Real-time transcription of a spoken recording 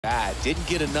Didn't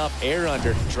get enough air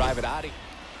under to drive it out of here.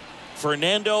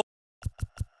 Fernando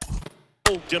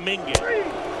Dominguez.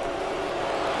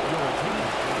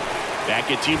 Back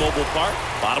at T-Mobile Park,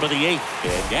 bottom of the 8th.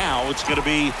 And now it's going to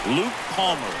be Luke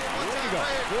Palmer.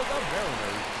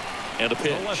 And a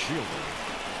pitch.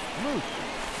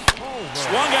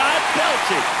 Swung out,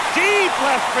 belted. Deep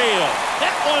left field.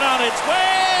 That one on its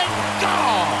way.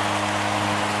 Gone.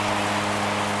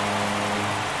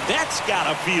 That's got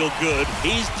to feel good.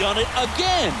 He's done it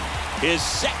again. His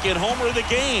second homer of the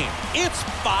game. It's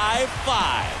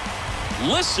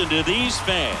 5-5. Listen to these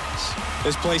fans.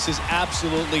 This place is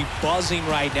absolutely buzzing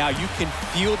right now. You can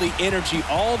feel the energy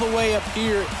all the way up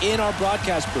here in our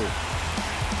broadcast booth.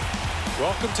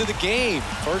 Welcome to the game.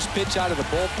 First pitch out of the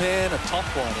bullpen, a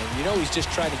tough one. And you know he's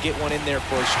just trying to get one in there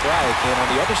for a strike. And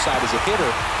on the other side, as a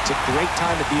hitter, it's a great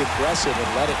time to be aggressive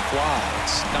and let it fly.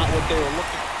 It's not what they were looking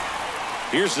for.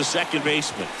 Here's the second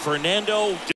baseman, Fernando.